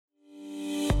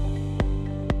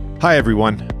Hi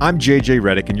everyone, I'm JJ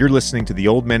Redick and you're listening to The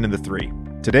Old Men and the Three.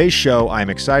 Today's show, I'm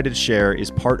excited to share,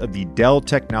 is part of the Dell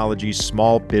Technologies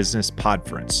Small Business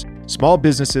Podference. Small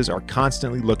businesses are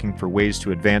constantly looking for ways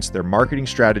to advance their marketing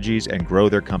strategies and grow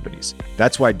their companies.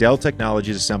 That's why Dell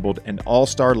Technologies assembled an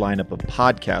all-star lineup of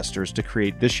podcasters to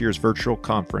create this year's virtual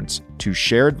conference to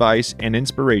share advice and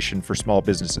inspiration for small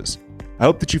businesses. I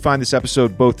hope that you find this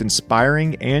episode both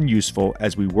inspiring and useful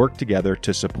as we work together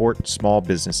to support small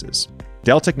businesses.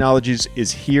 Dell Technologies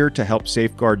is here to help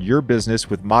safeguard your business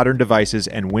with modern devices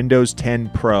and Windows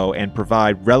 10 Pro and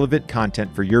provide relevant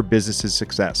content for your business's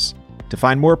success. To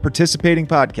find more participating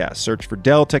podcasts, search for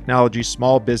Dell Technologies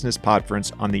Small Business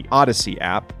Podference on the Odyssey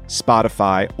app,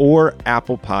 Spotify, or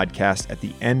Apple Podcast at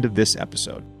the end of this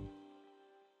episode.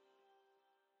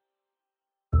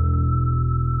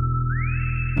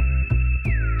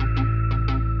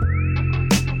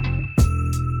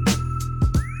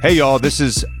 Hey y'all, this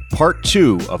is part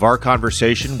 2 of our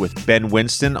conversation with Ben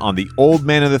Winston on The Old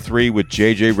Man and the Three with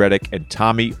JJ Redick and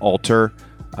Tommy Alter.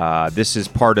 This is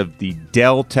part of the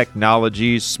Dell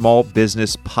Technologies Small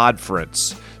Business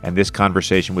Podference, and this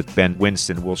conversation with Ben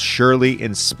Winston will surely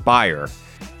inspire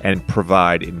and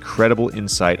provide incredible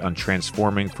insight on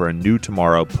transforming for a new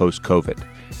tomorrow post-COVID.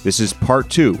 This is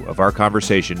part 2 of our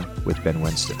conversation with Ben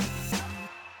Winston.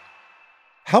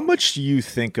 How much do you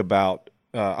think about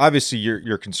obviously,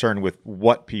 you're concerned with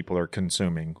what people are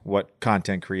consuming, what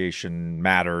content creation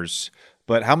matters,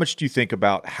 but how much do you think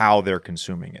about how they're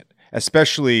consuming it?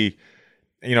 Especially,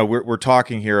 you know, we're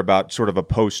talking here about sort of a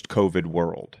post-COVID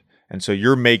world, and so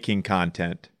you're making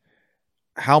content.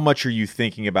 How much are you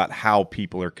thinking about how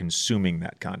people are consuming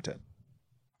that content?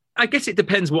 I guess it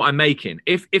depends what I'm making.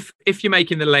 If you're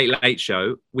making the late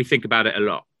show, we think about it a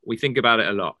lot.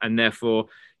 And therefore,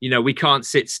 you know, we can't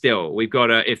sit still. We've got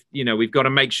to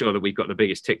make sure that we've got the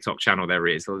biggest TikTok channel there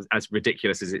is, as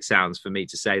ridiculous as it sounds for me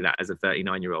to say that as a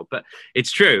 39-year-old, but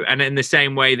it's true. And in the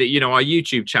same way that, you know, our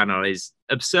YouTube channel is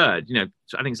absurd, you know,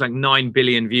 I think it's like 9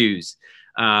 billion views.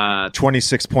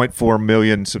 26.4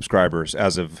 million subscribers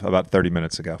as of about 30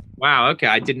 minutes ago. Wow. Okay.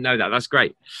 I didn't know that. That's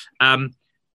great.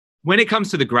 When it comes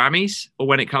to the Grammys or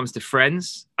when it comes to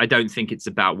Friends, I don't think it's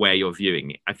about where you're viewing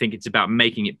it. I think it's about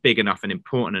making it big enough and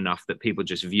important enough that people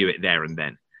just view it there and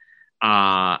then.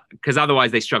 Because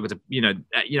otherwise they struggle to, you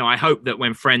know, I hope that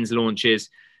when Friends launches,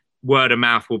 word of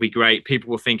mouth will be great.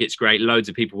 People will think it's great. Loads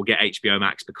of people will get HBO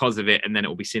Max because of it, and then it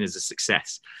will be seen as a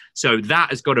success. So that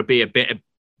has got to be a bit of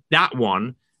that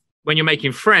one. When you're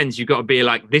making Friends, you've got to be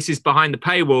like, this is behind the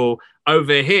paywall.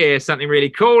 Over here, something really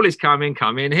cool is coming.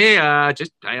 Come in here.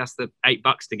 Just pay us the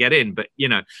 $8 to get in. But, you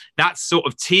know, that's sort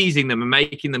of teasing them and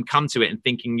making them come to it and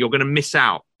thinking you're going to miss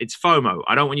out. It's FOMO.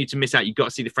 I don't want you to miss out. You've got to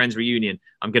see the Friends reunion.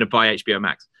 I'm going to buy HBO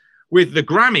Max. With the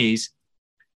Grammys,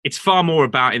 it's far more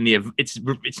about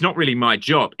it's not really my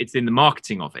job. It's in the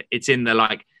marketing of it. It's in the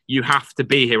like, you have to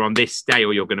be here on this day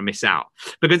or you're going to miss out.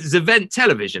 Because it's event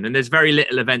television and there's very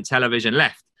little event television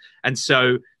left. And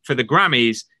so for the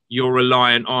Grammys, you're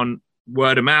reliant on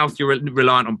word of mouth, you're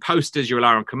reliant on posters, you're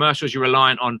reliant on commercials, you're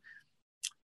reliant on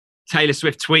Taylor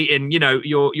Swift tweeting, you know,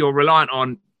 you're reliant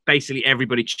on basically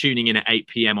everybody tuning in at 8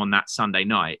 p.m. on that Sunday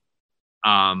night.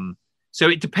 So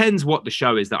it depends what the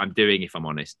show is that I'm doing, if I'm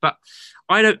honest. But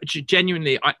I don't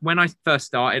genuinely, when I first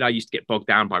started, I used to get bogged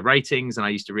down by ratings and I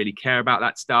used to really care about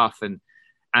that stuff. And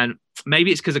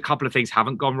maybe it's because a couple of things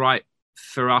haven't gone right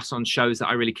for us on shows that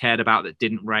I really cared about that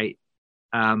didn't rate.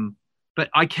 But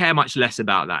I care much less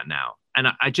about that now. And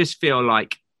I just feel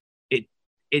like it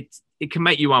can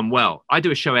make you unwell. I do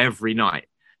a show every night.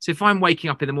 So if I'm waking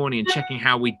up in the morning and checking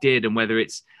how we did and whether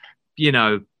it's, you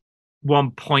know,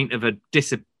 1 point of a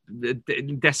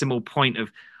decimal point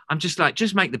of, I'm just like,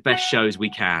 just make the best shows we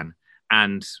can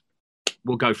and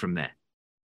we'll go from there.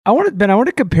 Ben, I want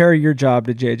to compare your job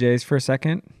to JJ's for a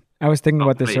second. I was thinking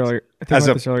about this earlier. As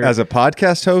a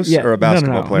podcast host or a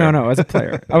basketball player? No, as a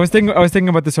player. I was thinking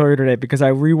about this earlier today because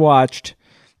I rewatched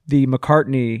the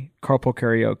McCartney Carpool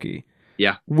Karaoke.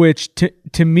 Yeah. Which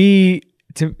to me,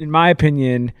 in my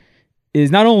opinion, is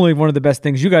not only one of the best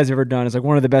things you guys have ever done, it's like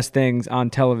one of the best things on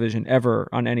television ever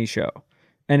on any show.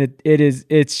 And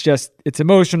it's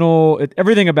emotional.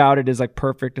 Everything about it is like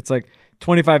perfect. It's like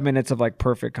 25 minutes of like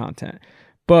perfect content.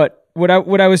 But what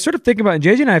I was sort of thinking about, and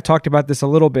JJ and I have talked about this a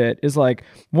little bit, is like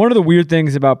one of the weird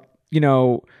things about, you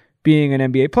know, being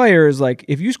an NBA player is like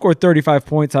if you score 35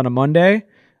 points on a Monday,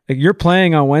 like you're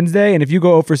playing on Wednesday, and if you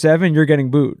go 0 for 7, you're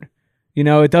getting booed. You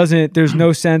know, there's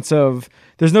no sense of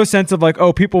like,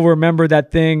 oh, people remember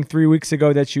that thing 3 weeks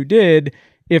ago that you did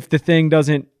if the thing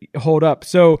doesn't hold up.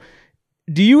 So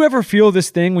do you ever feel this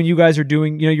thing when you guys are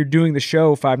doing, you know, you're doing the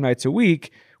show 5 nights a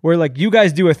week where like you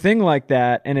guys do a thing like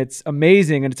that and it's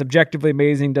amazing and it's objectively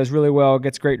amazing, does really well,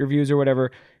 gets great reviews or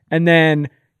whatever. And then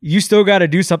you still got to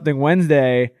do something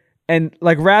Wednesday. And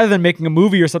like, rather than making a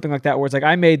movie or something like that, where it's like,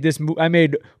 I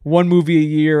made one movie a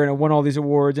year and it won all these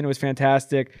awards and it was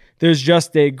fantastic. There's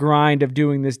just a grind of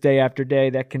doing this day after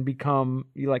day that can become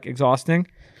like exhausting.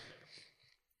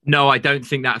 No, I don't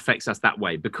think that affects us that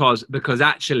way because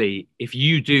actually, if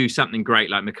you do something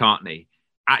great like McCartney,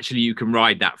 actually you can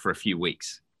ride that for a few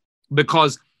weeks.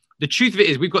 Because the truth of it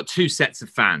is, we've got two sets of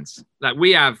fans. Like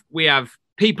we have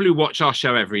people who watch our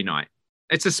show every night.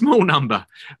 It's a small number,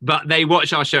 but they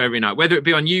watch our show every night, whether it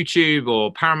be on YouTube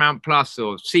or Paramount Plus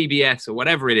or CBS or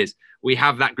whatever it is. We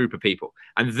have that group of people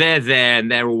and they're there and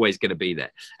they're always going to be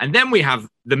there. And then we have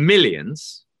the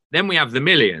millions.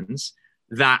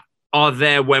 That are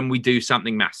there when we do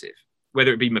something massive,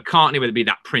 whether it be McCartney, whether it be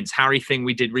that Prince Harry thing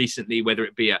we did recently, whether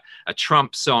it be a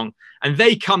Trump song. And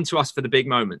they come to us for the big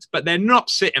moments, but they're not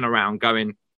sitting around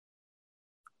going,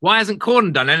 why hasn't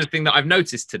Corden done anything that I've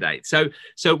noticed today? So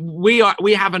we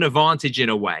have an advantage in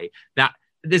a way that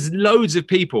there's loads of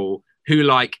people who,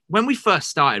 like, when we first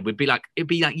started, it'd be like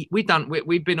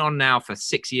we've been on now for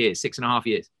 6 years, 6.5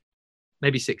 years,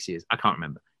 maybe 6 years. I can't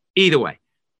remember. Either way,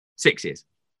 6 years.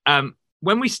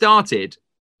 When we started,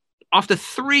 after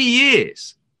 3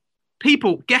 years,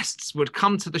 guests would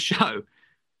come to the show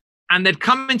and they'd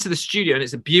come into the studio and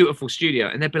it's a beautiful studio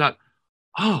and they'd be like,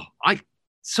 oh, I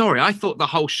thought the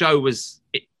whole show was,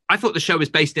 I thought the show was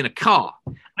based in a car.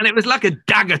 And it was like a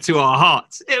dagger to our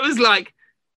hearts. It was like,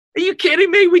 are you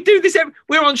kidding me? We do this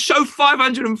we're on show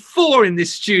 504 in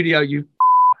this studio,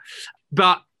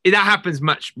 but that happens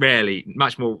much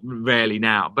more rarely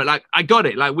now. But like, I got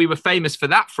it. Like, we were famous for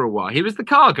that for a while. He was the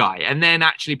car guy. And then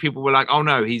actually people were like, oh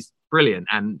no, he's brilliant.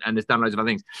 And has done loads of other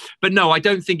things. But no, I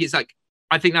don't think it's like,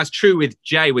 I think that's true with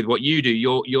Jay, with what you do.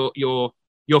 You're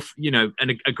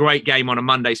a great game on a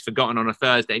Monday's forgotten on a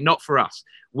Thursday. Not for us.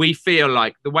 We feel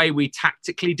like the way we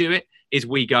tactically do it is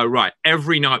we go, right,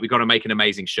 every night we got to make an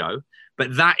amazing show.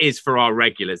 But that is for our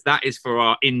regulars. That is for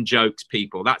our in-jokes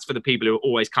people. That's for the people who are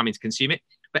always coming to consume it.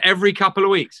 But every couple of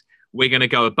weeks, we're going to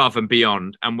go above and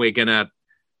beyond and we're going to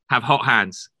have hot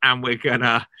hands and we're going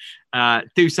to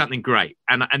do something great.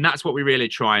 And that's what we really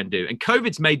try and do. And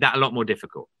COVID's made that a lot more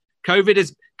difficult. COVID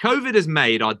has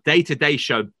made our day-to-day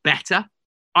show better.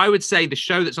 I would say the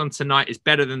show that's on tonight is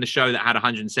better than the show that had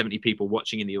 170 people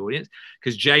watching in the audience,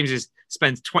 because James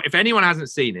spends if anyone hasn't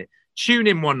seen it, tune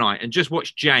in one night and just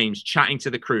watch James chatting to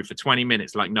the crew for 20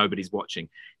 minutes like nobody's watching.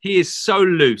 He is so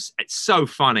loose. It's so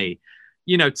funny.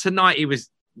 Tonight he was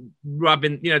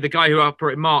rubbing, the guy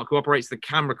Mark, who operates the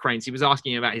camera cranes, he was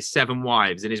asking him about his 7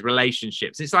 wives and his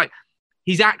relationships. It's like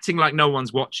he's acting like no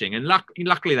one's watching, and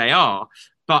luckily they are.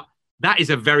 But that is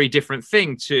a very different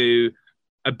thing to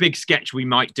a big sketch we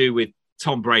might do with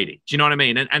Tom Brady. Do you know what I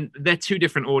mean? And they're two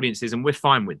different audiences, and we're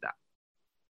fine with that.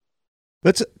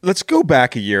 Let's go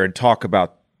back a year and talk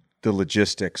about the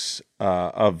logistics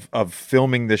of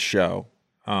filming this show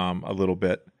a little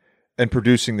bit and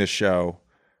producing this show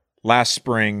last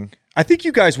spring. I think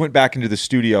you guys went back into the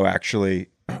studio actually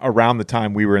around the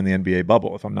time we were in the NBA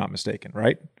bubble, if I'm not mistaken,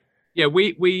 right? Yeah,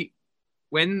 we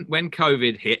when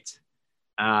COVID hit,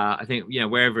 I think,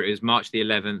 wherever it is, March the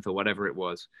 11th or whatever it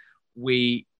was,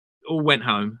 we all went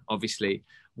home, obviously.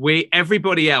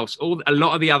 Everybody else, a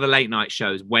lot of the other late night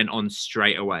shows went on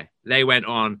straight away. They went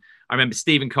on. I remember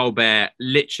Stephen Colbert,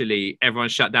 literally everyone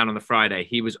shut down on the Friday.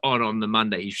 He was on the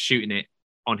Monday. He's shooting it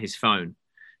on his phone.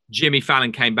 Jimmy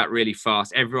Fallon came back really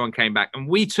fast. Everyone came back. And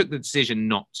we took the decision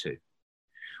not to.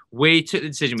 We took the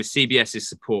decision with CBS's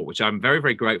support, which I'm very,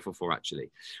 very grateful for,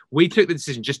 actually. We took the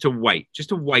decision just to wait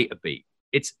a beat.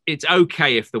 It's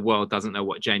okay if the world doesn't know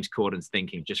what James Corden's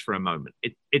thinking just for a moment.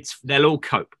 They'll all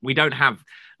cope. We don't have,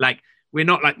 we're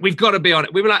not like, we've got to be on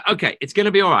it. We were like, okay, it's going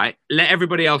to be all right. Let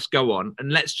everybody else go on.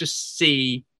 And let's just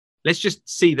see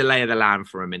the lay of the land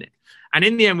for a minute. And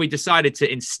in the end, we decided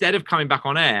to, instead of coming back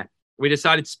on air, we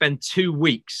decided to spend 2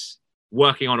 weeks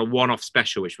working on a one-off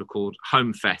special, which we called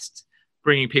Home Fest,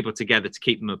 bringing people together to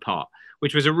keep them apart,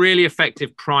 which was a really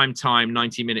effective primetime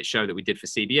 90-minute show that we did for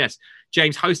CBS.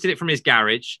 James hosted it from his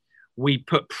garage. We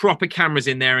put proper cameras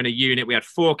in there in a unit. We had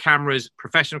 4 cameras,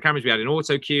 professional cameras. We had an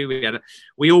auto cue.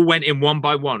 We all went in one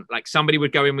by one. Like, somebody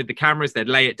would go in with the cameras, they'd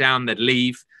lay it down, they'd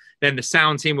leave. Then the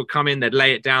sound team would come in, they'd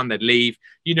lay it down, they'd leave.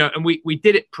 And we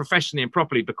did it professionally and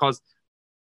properly because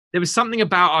there was something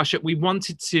about our show. We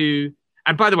wanted to,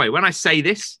 and by the way, when I say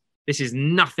this is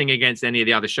nothing against any of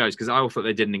the other shows, because I all thought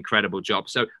they did an incredible job.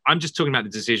 So I'm just talking about the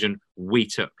decision we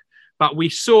took. But we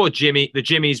saw the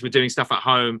Jimmys were doing stuff at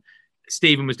home.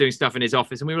 Stephen was doing stuff in his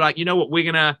office. And we were like, you know what? We're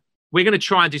going to we're going to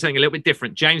try and do something a little bit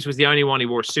different. James was the only one who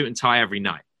wore a suit and tie every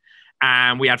night.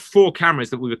 And we had 4 cameras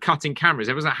that we were cutting cameras.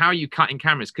 It was like, how are you cutting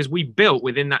cameras? Because we built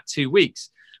within that 2 weeks,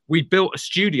 we built a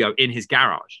studio in his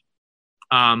garage.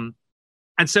 And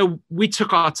so we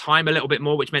took our time a little bit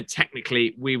more, which meant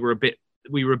technically we were a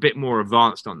bit more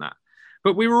advanced on that.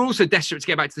 But we were also desperate to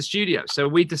get back to the studio. So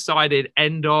we decided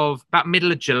about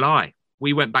middle of July,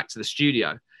 we went back to the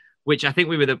studio, which I think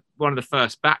we were one of the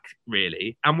first back,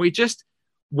 really. And we just,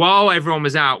 while everyone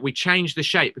was out, we changed the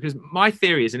shape, because my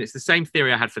theory is, and it's the same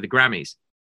theory I had for the Grammys,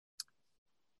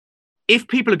 if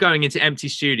people are going into empty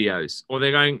studios or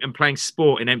they're going and playing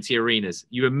sport in empty arenas,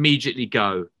 you immediately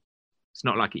go, it's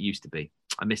not like it used to be.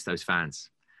 I miss those fans.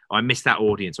 Or I miss that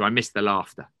audience, or I miss the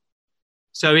laughter.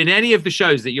 So in any of the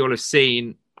shows that you'll have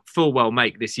seen Fullwell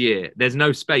make this year, there's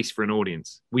no space for an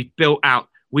audience. We've built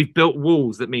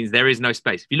walls. That means there is no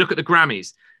space. If you look at the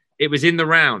Grammys, it was in the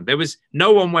round.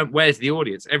 No one went, where's the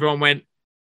audience? Everyone went,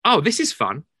 oh, this is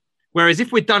fun. Whereas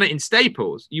if we'd done it in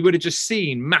Staples, you would have just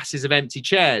seen masses of empty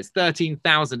chairs,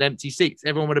 13,000 empty seats.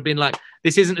 Everyone would have been like,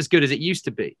 this isn't as good as it used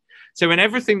to be. So in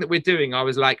everything that we're doing, I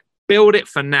was like, build it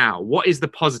for now. What is the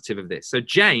positive of this? So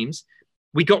James,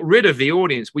 we got rid of the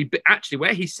audience. Actually,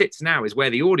 where he sits now is where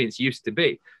the audience used to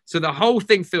be. So the whole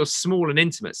thing feels small and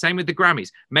intimate. Same with the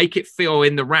Grammys. Make it feel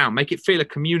in the round. Make it feel a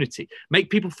community. Make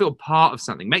people feel part of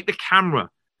something. Make the camera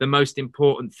the most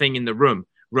important thing in the room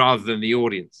rather than the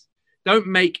audience. Don't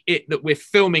make it that we're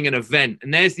filming an event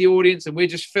and there's the audience and we're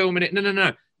just filming it.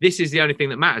 No. This is the only thing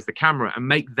that matters, the camera, and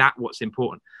make that what's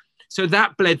important. So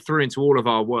that bled through into all of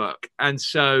our work. And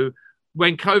so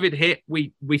when COVID hit,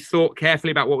 we thought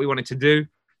carefully about what we wanted to do.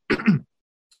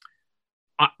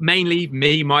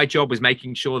 Mainly my job was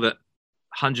making sure that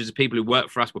hundreds of people who work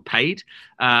for us were paid.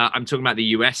 I'm talking about the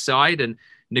US side, and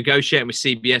negotiating with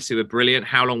CBS, who were brilliant,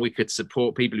 how long we could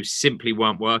support people who simply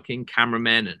weren't working,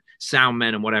 cameramen and sound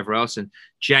men and whatever else. And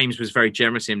James was very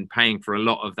generous in paying for a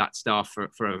lot of that staff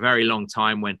for a very long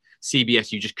time, when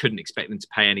CBS, you just couldn't expect them to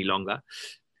pay any longer.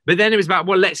 But then it was about,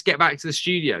 well, let's get back to the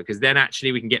studio, because then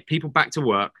actually we can get people back to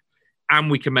work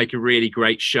and we can make a really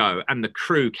great show and the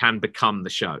crew can become the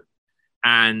show.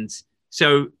 And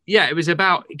so, yeah, it was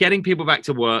about getting people back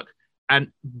to work,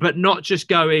 but not just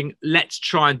going, let's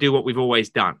try and do what we've always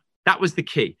done. That was the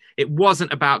key. It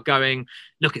wasn't about going,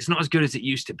 look, it's not as good as it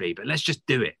used to be, but let's just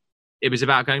do it. It was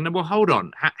about going, no, well, hold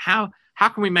on. How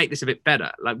can we make this a bit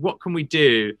better? Like, what can we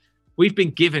do? We've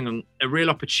been given a real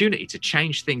opportunity to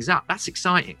change things up. That's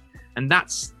exciting. And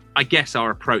that's, I guess,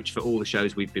 our approach for all the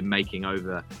shows we've been making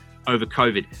over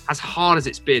COVID. As hard as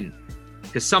it's been,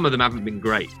 because some of them haven't been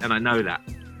great, and I know that.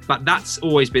 But that's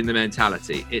always been the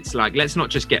mentality. It's like, let's not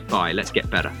just get by, let's get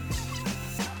better.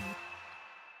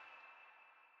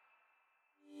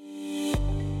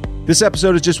 This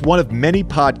episode is just one of many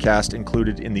podcasts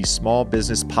included in the Small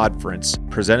Business Podference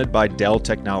presented by Dell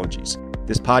Technologies.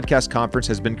 This podcast conference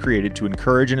has been created to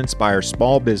encourage and inspire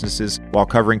small businesses while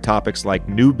covering topics like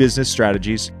new business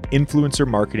strategies, influencer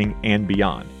marketing, and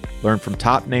beyond. Learn from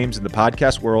top names in the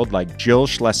podcast world like Jill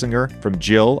Schlesinger from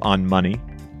Jill on Money,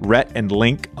 Rhett and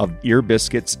Link of Ear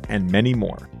Biscuits, and many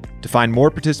more. To find more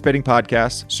participating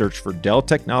podcasts, search for Dell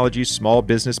Technologies Small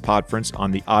Business Podference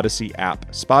on the Odyssey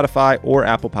app, Spotify, or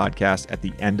Apple Podcasts at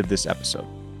the end of this episode.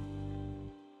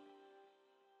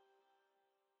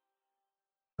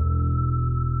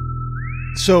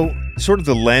 So, sort of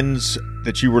the lens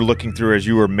that you were looking through as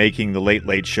you were making the Late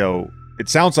Late Show, it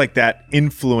sounds like that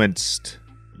influenced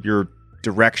your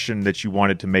direction that you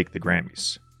wanted to make the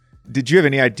Grammys. Did you have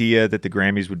any idea that the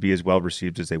Grammys would be as well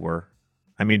received as they were?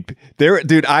 I mean,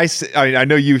 dude, I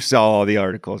know you saw all the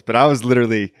articles, but I was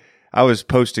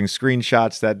posting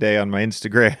screenshots that day on my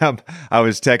Instagram. I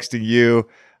was texting you.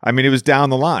 I mean, it was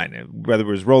down the line, whether it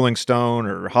was Rolling Stone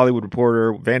or Hollywood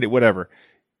Reporter, Vanity, whatever.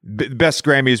 Best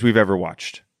Grammys we've ever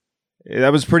watched.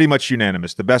 That was pretty much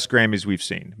unanimous. The best Grammys we've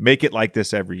seen. Make it like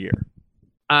this every year.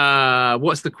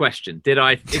 What's the question? Did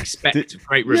I expect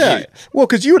great reviews? Yeah. Well,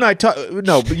 because you and I talked.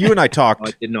 No, but you and I talked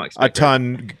I did not expect a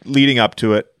ton leading up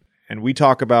to it, and we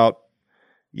talk about,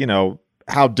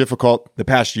 how difficult the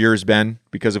past year has been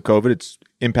because of COVID. It's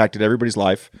impacted everybody's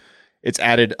life. It's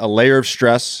added a layer of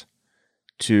stress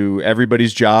to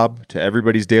everybody's job, to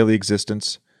everybody's daily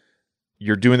existence.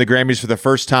 You're doing the Grammys for the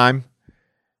first time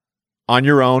on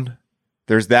your own.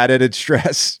 There's that added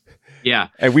stress. Yeah.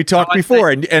 And we talked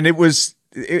before, and it was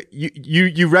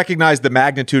you recognized the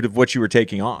magnitude of what you were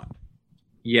taking on.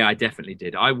 Yeah, I definitely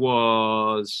did. I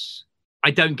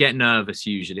don't get nervous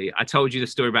usually. I told you the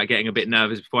story about getting a bit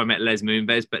nervous before I met Les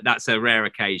Moonves, but that's a rare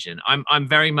occasion. I'm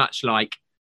very much like,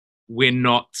 we're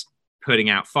not putting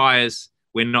out fires.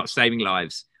 We're not saving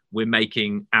lives. we're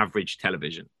making average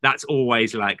television. That's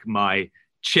always like my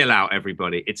chill out,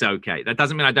 everybody. It's okay. That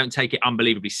doesn't mean I don't take it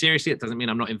unbelievably seriously. It doesn't mean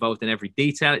I'm not involved in every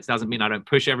detail. It doesn't mean I don't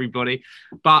push everybody.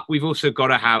 But we've also got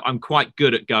to have, I'm quite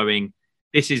good at going,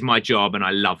 this is my job and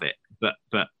I love it.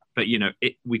 But you know,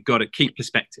 we've got to keep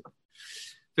perspective.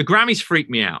 The Grammys freak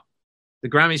me out. The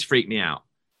Grammys freak me out.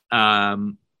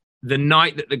 The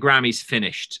night that the Grammys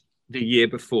finished the year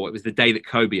before, it was the day that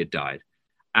Kobe had died.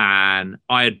 And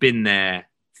I had been there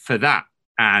for that.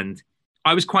 And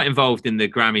I was quite involved in the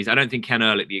Grammys. I don't think Ken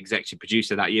Ehrlich, the executive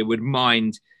producer that year, would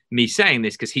mind me saying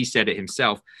this because he said it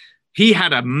himself. He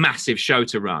had a massive show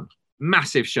to run,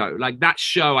 massive show. Like that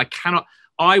show,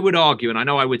 I would argue, and I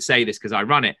know I would say this because I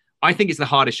run it, I think it's the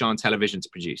hardest show on television to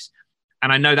produce.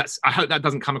 And I hope that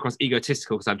doesn't come across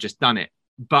egotistical because I've just done it.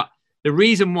 But the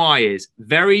reason why is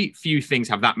very few things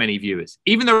have that many viewers.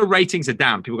 Even though ratings are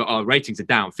down, people go, oh, ratings are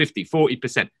down 50,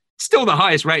 40%. Still the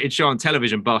highest rated show on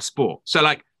television bar sport. So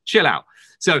like, chill out.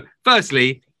 So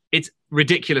firstly, it's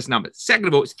ridiculous numbers. Second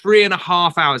of all, it's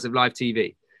 3.5 hours of live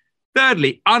TV.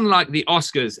 Thirdly, unlike the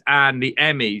Oscars and the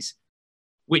Emmys,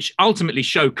 which ultimately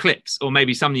show clips, or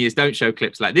maybe some years don't show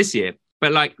clips like this year,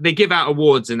 but like they give out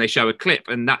awards and they show a clip,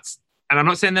 and I'm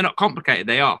not saying they're not complicated,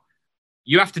 they are.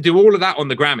 You have to do all of that on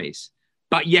the Grammys,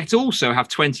 but yet also have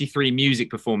 23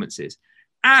 music performances.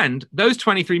 And those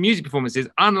 23 music performances,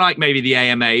 unlike maybe the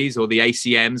AMAs or the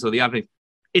ACMs or the other,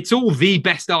 it's all the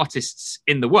best artists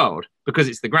in the world because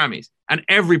it's the Grammys. And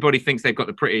everybody thinks they've got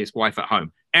the prettiest wife at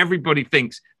home. Everybody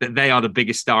thinks that they are the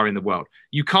biggest star in the world.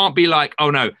 You can't be like, oh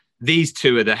no, these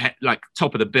two are like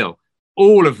top of the bill.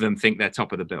 All of them think they're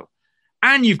top of the bill.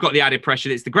 And you've got the added pressure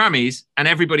that it's the Grammys and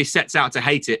everybody sets out to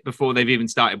hate it before they've even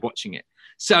started watching it.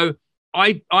 So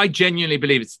I genuinely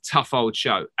believe it's a tough old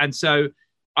show. And so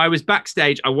I was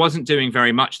backstage. I wasn't doing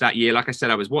very much that year. Like I said,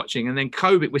 I was watching. And then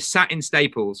Kobe was sat in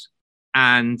Staples.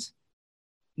 And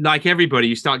like everybody,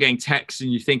 you start getting texts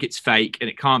and you think it's fake and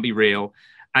it can't be real.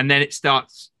 And then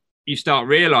you start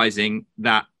realizing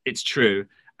that it's true.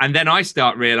 And then I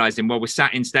start realizing, well, we're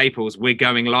sat in Staples. We're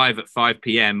going live at 5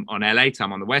 p.m. on LA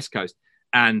time on the West Coast.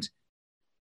 And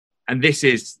this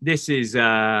is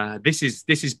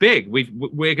big.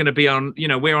 We're going to be on, you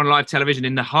know, we're on live television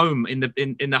in the home, in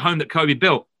the home that Kobe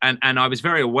built. And I was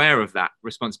very aware of that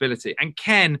responsibility. And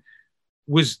Ken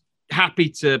was happy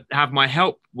to have my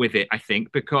help with it, I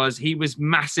think, because he was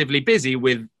massively busy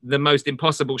with the most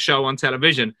impossible show on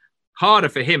television. Harder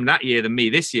for him that year than me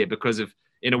this year because of,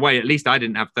 in a way, at least I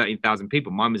didn't have 13,000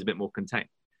 people. Mine was a bit more contained.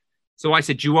 So I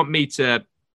said, do you want me to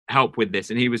help with this?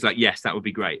 And he was like, yes, that would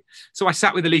be great. So I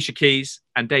sat with Alicia Keys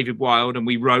and David Wild and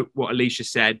we wrote what Alicia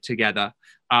said together.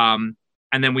 And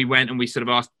then we went and we sort of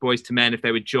asked Boys to Men if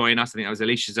they would join us. I think that was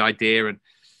Alicia's idea. And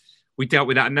we dealt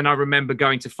with that. And then I remember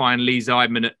going to find Lee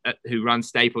Zeidman who runs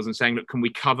Staples and saying, look, can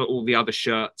we cover all the other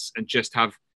shirts and just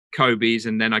have Kobe's?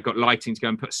 And then I got lighting to go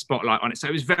and put a spotlight on it. So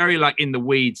it was very like in the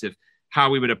weeds of how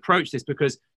we would approach this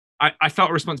because I felt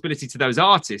a responsibility to those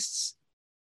artists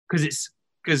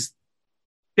because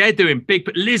they're doing big,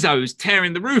 but Lizzo's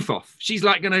tearing the roof off. She's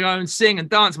like going to go and sing and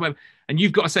dance. And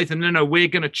you've got to say to them, no, we're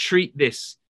going to treat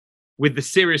this with the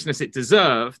seriousness it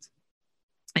deserves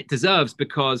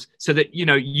because so that, you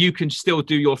know, you can still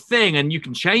do your thing and you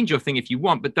can change your thing if you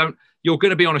want, but you're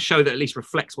going to be on a show that at least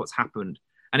reflects what's happened.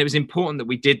 And it was important that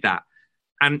we did that.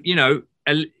 And, you know,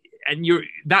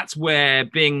 that's where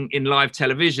being in live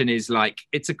television is like,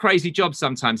 it's a crazy job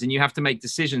sometimes. And you have to make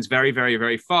decisions very, very,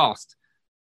 very fast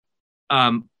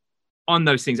on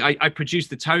those things. I produced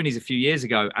the Tonys a few years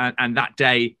ago and that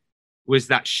day was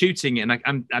that shooting.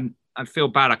 And I feel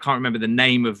bad. I can't remember the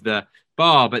name of the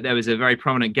bar, but there was a very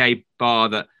prominent gay bar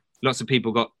that lots of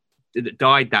people that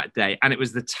died that day. And it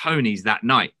was the Tonys that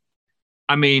night.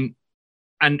 I mean,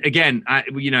 and again,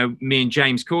 you know, me and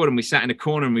James Corden, we sat in a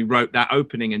corner and we wrote that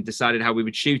opening and decided how we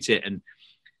would shoot it. And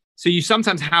so you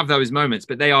sometimes have those moments,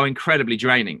 but they are incredibly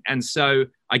draining. And so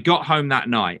I got home that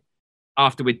night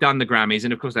after we'd done the Grammys.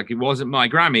 And of course, like it wasn't my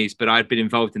Grammys, but I'd been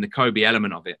involved in the Kobe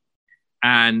element of it.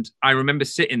 And I remember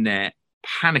sitting there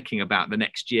panicking about the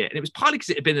next year. And it was partly because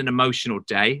it had been an emotional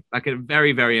day, like a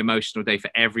very, very emotional day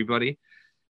for everybody.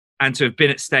 And to have been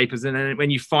at Staples, and then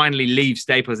when you finally leave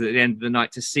Staples at the end of the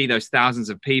night to see those thousands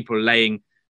of people laying,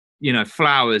 you know,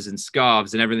 flowers and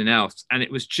scarves and everything else. And it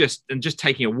was just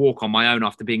taking a walk on my own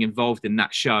after being involved in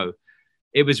that show.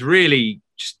 It was really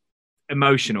just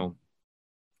emotional.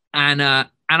 And I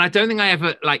don't think I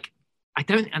ever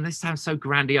and this sounds so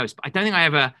grandiose, but I don't think I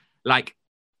ever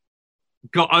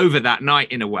got over that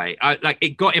night in a way.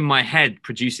 It got in my head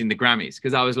producing the Grammys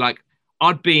because I was like,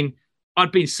 I'd been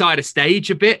side of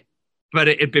stage a bit but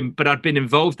I'd been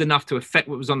involved enough to affect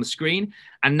what was on the screen.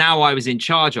 And now I was in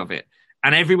charge of it.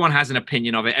 And everyone has an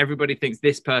opinion of it. Everybody thinks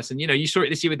this person, you saw it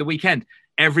this year with The Weeknd.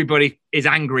 Everybody is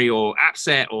angry or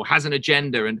upset or has an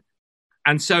agenda.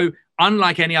 And so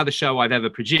unlike any other show I've ever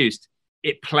produced,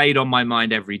 it played on my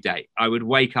mind every day. I would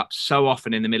wake up so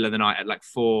often in the middle of the night at like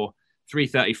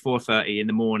 3:30 in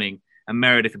the morning. And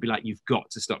Meredith would be like, you've got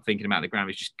to stop thinking about the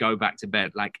Grammys. Just go back to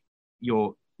bed. Like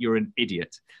you're an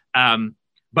idiot.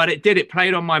 But it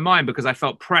played on my mind because I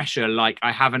felt pressure like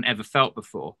I haven't ever felt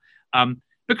before.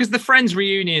 Because the Friends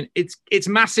reunion, it's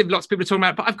massive. Lots of people are talking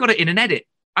about it, but I've got it in an edit.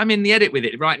 I'm in the edit with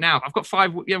it right now. I've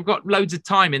got loads of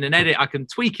time in an edit. I can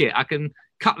tweak it. I can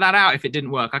cut that out if it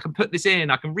didn't work. I can put this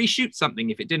in. I can reshoot something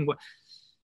if it didn't work.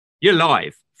 You're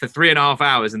live for 3.5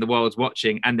 hours and the world's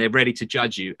watching and they're ready to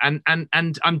judge you. And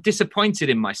I'm disappointed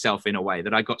in myself in a way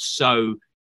that I got so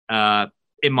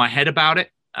in my head about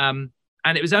it. And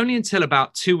it was only until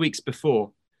about 2 weeks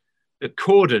before that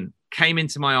Corden came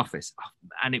into my office,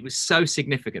 and it was so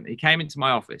significant. He came into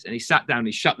my office and he sat down,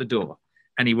 he shut the door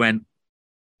and he went,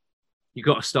 you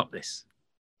got to stop this.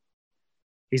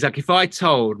 He's like, if I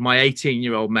told my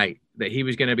 18-year-old mate that he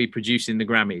was going to be producing the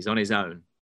Grammys on his own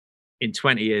in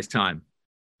 20 years time,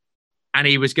 and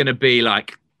he was going to be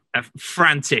like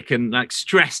frantic and like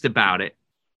stressed about it,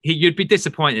 you'd be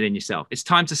disappointed in yourself. It's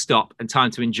time to stop and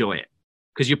time to enjoy it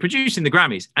because you're producing the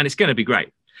Grammys and it's going to be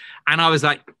great. And I was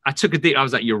like, I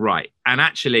was like, you're right. And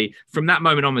actually from that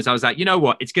moment onwards, I was like, you know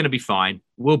what? It's going to be fine.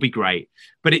 We'll be great.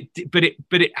 But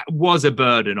it was a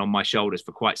burden on my shoulders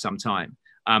for quite some time.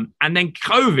 And then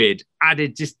COVID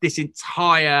added just this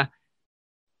entire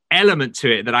element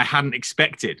to it that I hadn't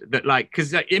expected. That like,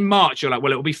 because in March, you're like,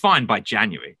 well, it'll be fine by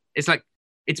January. It's like,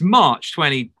 it's March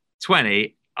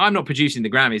 2020. I'm not producing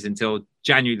the Grammys until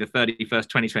January the 31st,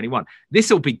 2021. This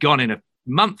will be gone in a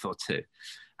month or two.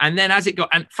 And then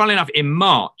and funnily enough, in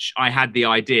March, I had the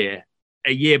idea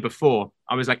a year before.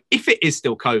 I was like, if it is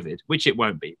still COVID, which it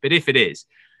won't be, but if it is,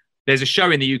 there's a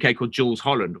show in the UK called Jules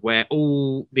Holland where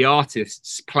all the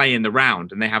artists play in the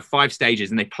round and they have 5 stages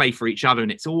and they play for each other.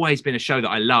 And it's always been a show that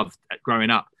I loved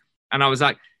growing up. And I was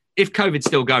like, if COVID's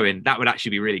still going, that would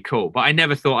actually be really cool. But I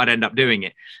never thought I'd end up doing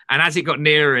it. And as it got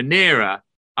nearer and nearer,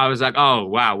 I was like, oh,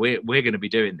 wow, we're going to be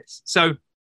doing this. So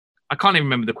I can't even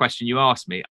remember the question you asked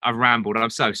me. I've rambled. I'm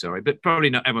so sorry. But probably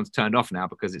not everyone's turned off now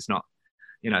because it's not,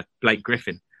 Blake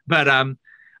Griffin. But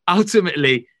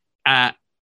ultimately,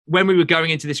 when we were going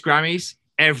into this Grammys,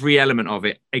 every element of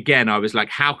it, again, I was like,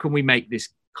 how can we make this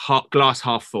glass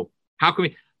half full? How can we,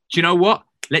 do you know what?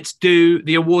 Let's do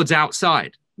the awards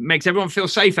outside. It makes everyone feel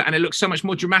safer and it looks so much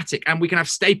more dramatic. And we can have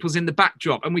staples in the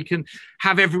backdrop and we can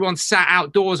have everyone sat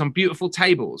outdoors on beautiful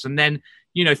tables. And then,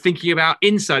 thinking about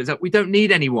inside, it's like, we don't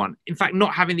need anyone. In fact,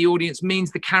 not having the audience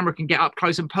means the camera can get up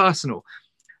close and personal.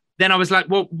 Then I was like,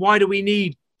 well, why do we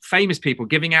need famous people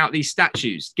giving out these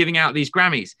statues, giving out these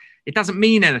Grammys? It doesn't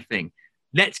mean anything.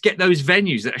 Let's get those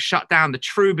venues that are shut down, the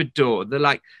Troubadour,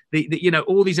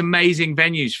 all these amazing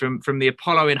venues from the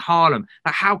Apollo in Harlem.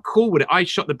 Like, how cool would it? I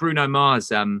shot the Bruno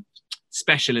Mars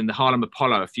special in the Harlem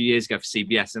Apollo a few years ago for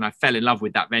CBS, and I fell in love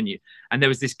with that venue. And there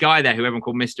was this guy there who everyone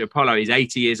called Mr. Apollo. He's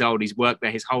 80 years old. He's worked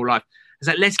there his whole life. I was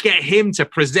like, let's get him to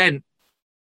present,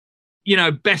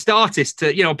 best artist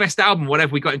to, best album,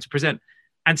 whatever we got him to present.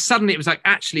 And suddenly it was like,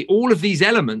 actually, all of these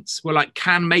elements were like,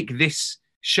 can make this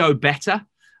show better.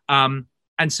 And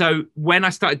so when I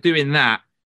started doing that,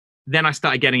 then I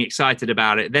started getting excited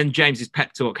about it. Then James's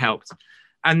pep talk helped.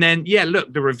 And then,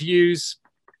 look, the reviews.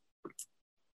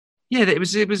 Yeah, it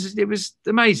was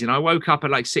amazing. I woke up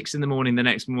at like 6 a.m. the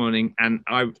next morning, and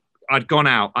I'd gone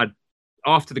out.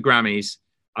 After the Grammys,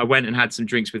 I went and had some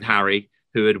drinks with Harry,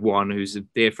 who had won, who's a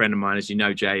dear friend of mine, as you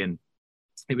know, Jay. And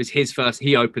it was his first.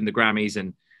 He opened the Grammys,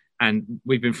 and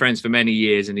we've been friends for many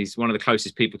years, and he's one of the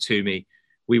closest people to me.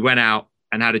 We went out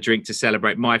and had a drink to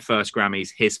celebrate my first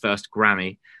Grammys, his first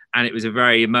Grammy, and it was a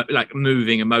very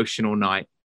moving, emotional night.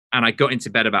 And I got into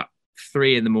bed about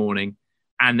 3 a.m.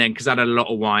 And then, because I had a lot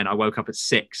of wine, I woke up at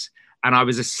 6 and I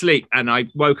was asleep. And I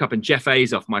woke up and Jeff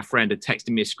Azoff, my friend, had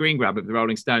texted me a screen grab of the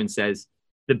Rolling Stones, says,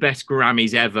 the best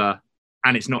Grammys ever.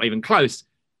 And it's not even close.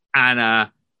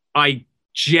 And I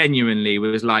genuinely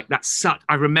was like,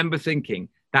 I remember thinking,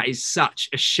 that is such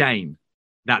a shame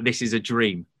that this is a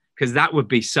dream. Because that would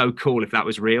be so cool if that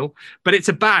was real. But it's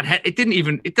a bad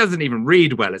it doesn't even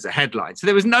read well as a headline. So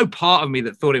there was no part of me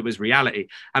that thought it was reality.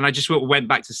 And I just went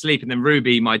back to sleep. And then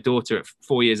Ruby, my daughter at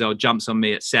 4 years old, jumps on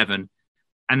me at 7.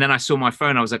 And then I saw my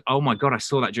phone. I was like, oh my God, I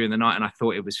saw that during the night. And I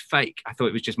thought it was fake. I thought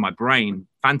it was just my brain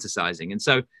fantasizing. And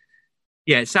so,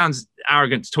 yeah, it sounds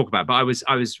arrogant to talk about, but I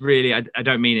was really, I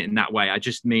don't mean it in that way. I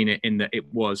just mean it in that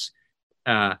it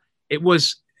it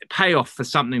was payoff for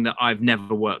something that I've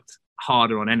never worked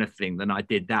harder on anything than I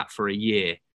did that for a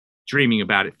year, dreaming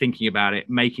about it, thinking about it,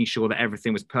 making sure that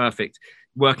everything was perfect,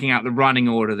 working out the running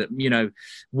order, that, you know,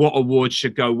 what awards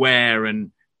should go where.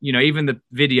 And, you know, even the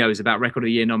videos about Record of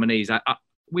the Year nominees,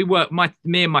 we worked,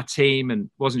 me and my team, and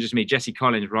it wasn't just me, Jesse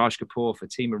Collins, Raj Kapoor,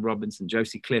 Fatima Robinson,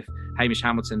 Josie Cliff, Hamish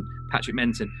Hamilton, Patrick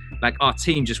Menton, like our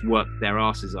team just worked their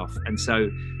asses off. And so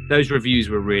those reviews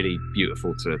were really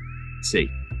beautiful to see.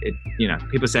 It, you know,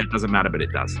 people say it doesn't matter, but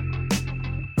it does.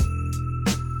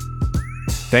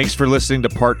 Thanks for listening to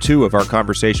part 2 of our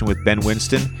conversation with Ben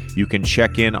Winston. You can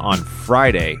check in on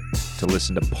Friday to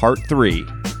listen to part 3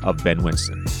 of Ben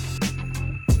Winston.